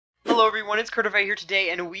Hello everyone, it's Curtified here today,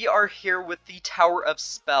 and we are here with the Tower of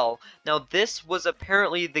Spell. Now this was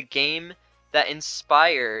apparently the game that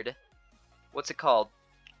inspired... What's it called?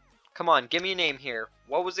 Come on, give me a name here.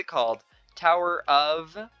 What was it called? Tower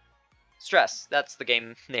of Stress. That's the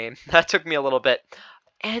game name. That took me a little bit.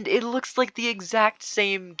 And it looks like the exact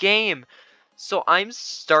same game. So I'm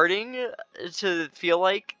starting to feel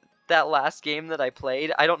like that last game that I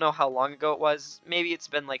played, I don't know how long ago it was. Maybe it's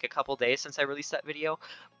been like a couple days since I released that video.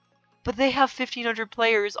 But they have 1,500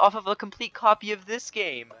 players off of a complete copy of this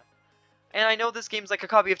game. And I know this game's like a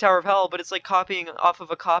copy of Tower of Hell, but it's like copying off of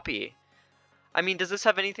a copy. I mean, does this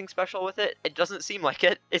have anything special with it? It doesn't seem like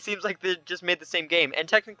it. It seems like they just made the same game. And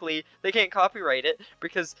technically, they can't copyright it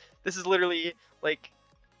because this is literally like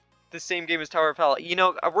the same game as Tower of Hell. You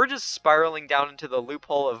know, we're just spiraling down into the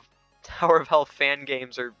loophole of Tower of Hell fan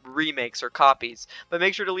games or remakes or copies. But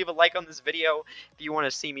make sure to leave a like on this video if you want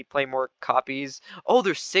to see me play more copies. Oh,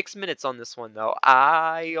 there's 6 minutes on this one though.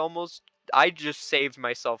 I just saved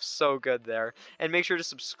myself so good there. And make sure to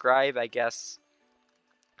subscribe, I guess.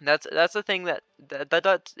 That's the thing that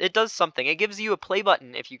it does something. It gives you a play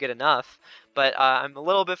button if you get enough. But I'm a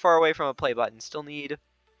little bit far away from a play button. Still need...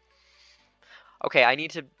 Okay, I need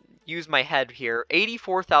to use my head here.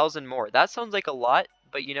 84,000 more. That sounds like a lot.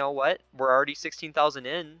 But you know what? We're already 16,000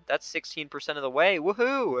 in. That's 16% of the way.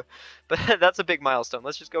 Woohoo! But that's a big milestone.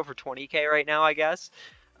 Let's just go for 20k right now, I guess.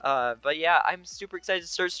 But yeah, I'm super excited to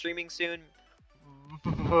start streaming soon.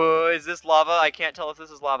 Is this lava? I can't tell if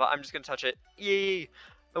this is lava. I'm just gonna touch it. Yay!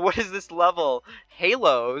 What is this level?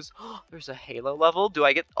 Halos? There's a halo level? Do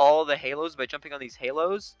I get all the halos by jumping on these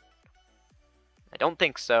halos? I don't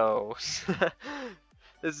think so.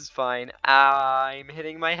 This is fine. I'm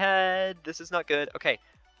hitting my head. This is not good. Okay.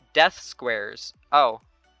 Death squares. Oh.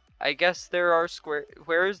 I guess there are square...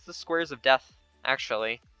 Where is the squares of death,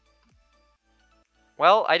 actually?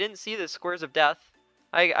 Well, I didn't see the squares of death.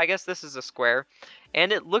 I guess this is a square.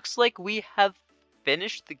 And it looks like we have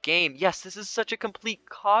finished the game. Yes, this is such a complete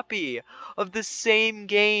copy of the same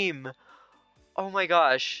game. Oh my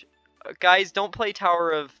gosh. Guys, don't play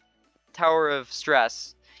Tower of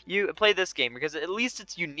Stress. You play this game because at least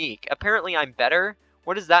it's unique. Apparently I'm better.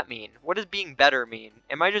 What does that mean? What does being better mean?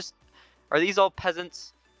 Am I just... Are these all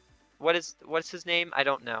peasants? What's his name? I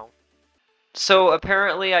don't know. So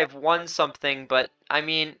apparently I've won something, but I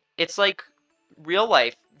mean, it's like real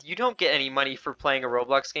life. You don't get any money for playing a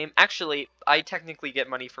Roblox game. Actually, I technically get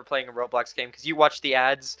money for playing a Roblox game because you watch the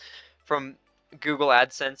ads from Google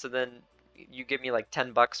AdSense and then you give me like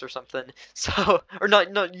 10 bucks or something. So, or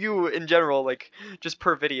not you in general, like just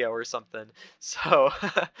per video or something. So,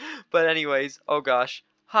 but anyways, oh gosh.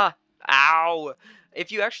 Ha! Ow!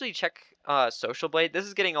 If you actually check Social Blade, this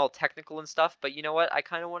is getting all technical and stuff, but you know what? I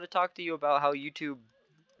kind of want to talk to you about how YouTube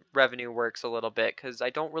revenue works a little bit, because I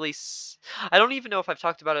don't even know if I've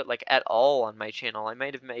talked about it like at all on my channel. I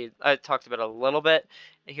might have talked about it a little bit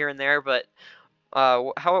here and there, but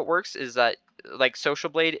how it works is that like Social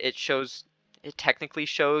Blade, it technically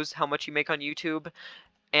shows how much you make on YouTube,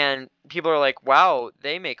 and people are like, wow,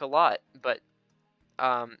 they make a lot, but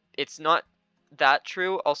it's not that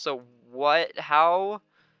true. Also, how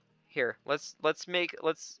here,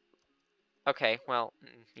 okay, well,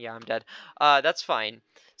 yeah, I'm dead. That's fine.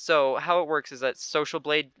 So how it works is that Social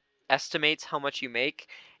Blade estimates how much you make,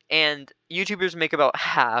 and YouTubers make about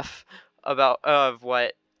half of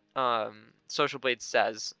what Social Blade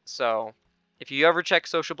says. So if you ever check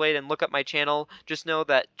Social Blade and look up my channel, just know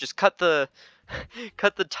that just cut the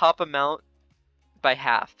cut the top amount by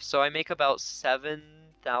half. So I make about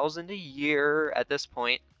 7,000 a year at this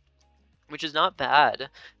point, which is not bad.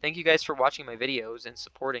 Thank you guys for watching my videos and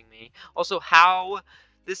supporting me. Also, how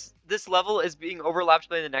this level is being overlapped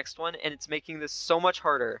by the next one, and it's making this so much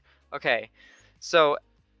harder. Okay, so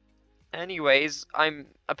anyways, I'm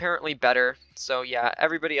apparently better. So yeah,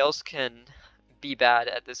 everybody else can be bad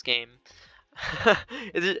at this game.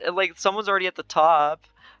 Is it like someone's already at the top?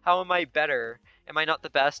 How am I better? Am I not the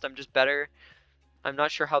best? I'm just better? I'm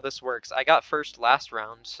not sure how this works. I got first last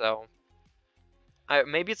round, so...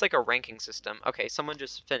 maybe it's like a ranking system. Okay, someone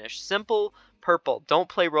just finished. Simple Purple. Don't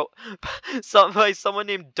play someone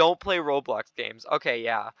named Don't Play Roblox games. Okay,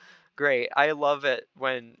 yeah. Great. I love it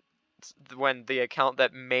when the account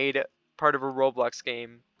that made part of a Roblox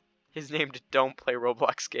game is named Don't Play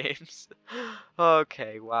Roblox Games.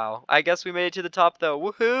 Okay, wow. I guess we made it to the top though.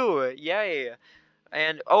 Woohoo! Yay!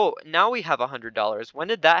 And oh, now we have $100. When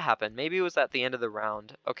did that happen? Maybe it was at the end of the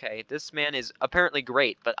round. Okay, this man is apparently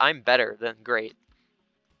great, but I'm better than great.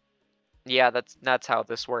 Yeah, that's how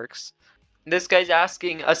this works. This guy's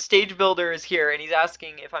asking, a stage builder is here, and he's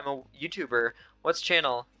asking if I'm a YouTuber. What's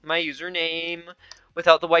channel? My username.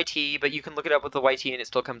 without the YT, but you can look it up with the YT and it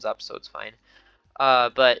still comes up, so it's fine.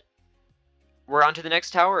 But we're on to the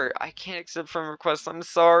next tower. I can't accept friend requests. I'm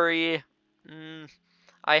sorry.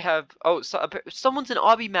 I have... Oh, someone's an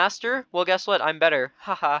obby master? Well, guess what? I'm better.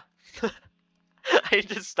 Haha. I need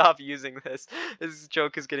to stop using this. This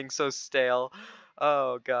joke is getting so stale.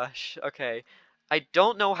 Oh, gosh. Okay. I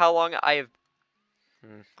don't know how long I've...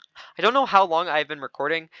 I don't know how long I've been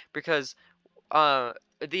recording, because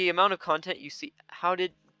the amount of content you see... How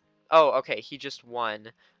did... Oh, okay, he just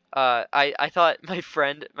won. I thought my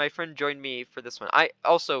friend joined me for this one. I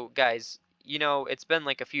also, guys, you know, it's been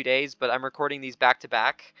like a few days, but I'm recording these back to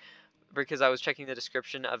back because I was checking the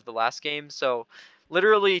description of the last game. So,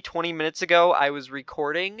 literally 20 minutes ago, I was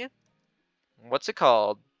recording. What's it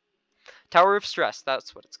called? Tower of Stress.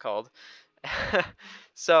 That's what it's called.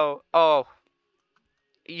 So, oh,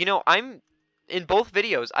 you know, I'm in both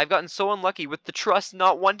videos. I've gotten so unlucky with the trust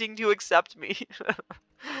not wanting to accept me.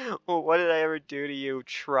 Well, what did I ever do to you,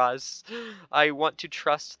 trust? I want to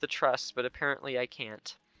trust the trust, but apparently I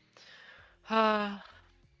can't.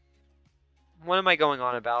 What am I going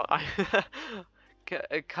on about?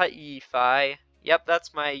 Curtified. Yep,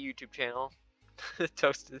 that's my YouTube channel.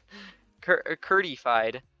 Toasted.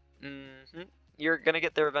 Curtified. You're gonna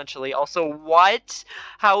get there eventually. Also, what?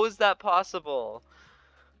 How is that possible?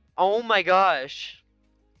 Oh my gosh.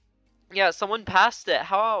 Yeah, someone passed it.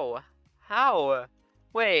 How? How?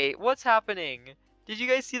 Wait, what's happening? Did you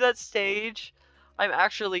guys see that stage? I'm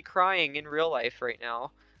actually crying in real life right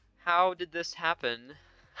now. How did this happen?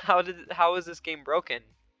 How is this game broken?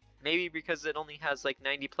 Maybe because it only has like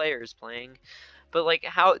 90 players playing. But like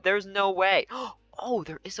there's no way. Oh,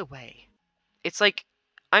 there is a way. It's like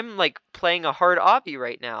I'm like playing a hard obby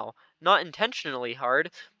right now. Not intentionally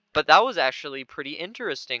hard, but that was actually pretty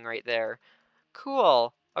interesting right there.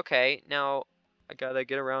 Cool. Okay, now I gotta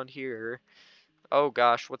get around here. Oh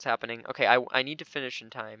gosh, what's happening? Okay, I need to finish in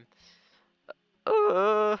time.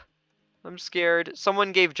 I'm scared.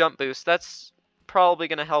 Someone gave jump boost. That's probably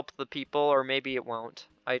gonna help the people, or maybe it won't.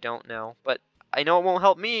 I don't know. But I know it won't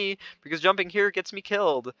help me, because jumping here gets me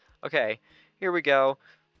killed. Okay, here we go.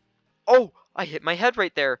 Oh, I hit my head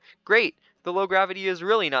right there. Great. The low gravity is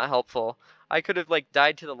really not helpful. I could have, like,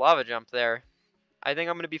 died to the lava jump there. I think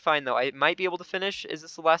I'm going to be fine, though. I might be able to finish. Is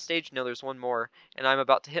this the last stage? No, there's one more. And I'm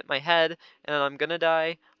about to hit my head, and I'm going to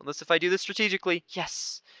die. Unless if I do this strategically.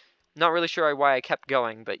 Yes! Not really sure why I kept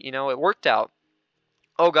going, but, you know, it worked out.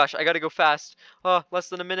 Oh, gosh, I got to go fast. Less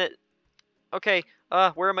than a minute. Okay,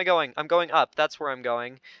 where am I going? I'm going up. That's where I'm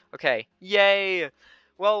going. Okay, yay!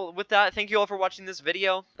 Well, with that, thank you all for watching this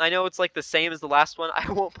video. I know it's like the same as the last one.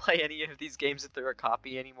 I won't play any of these games if they're a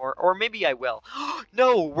copy anymore. Or maybe I will.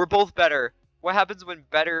 No, we're both better. What happens when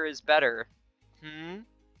better is better?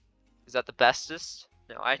 Is that the bestest?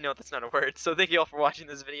 No, I know that's not a word. So thank you all for watching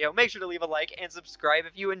this video. Make sure to leave a like and subscribe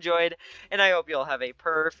if you enjoyed. And I hope you all have a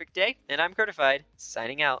perfect day. And I'm Curtified,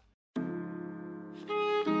 signing out.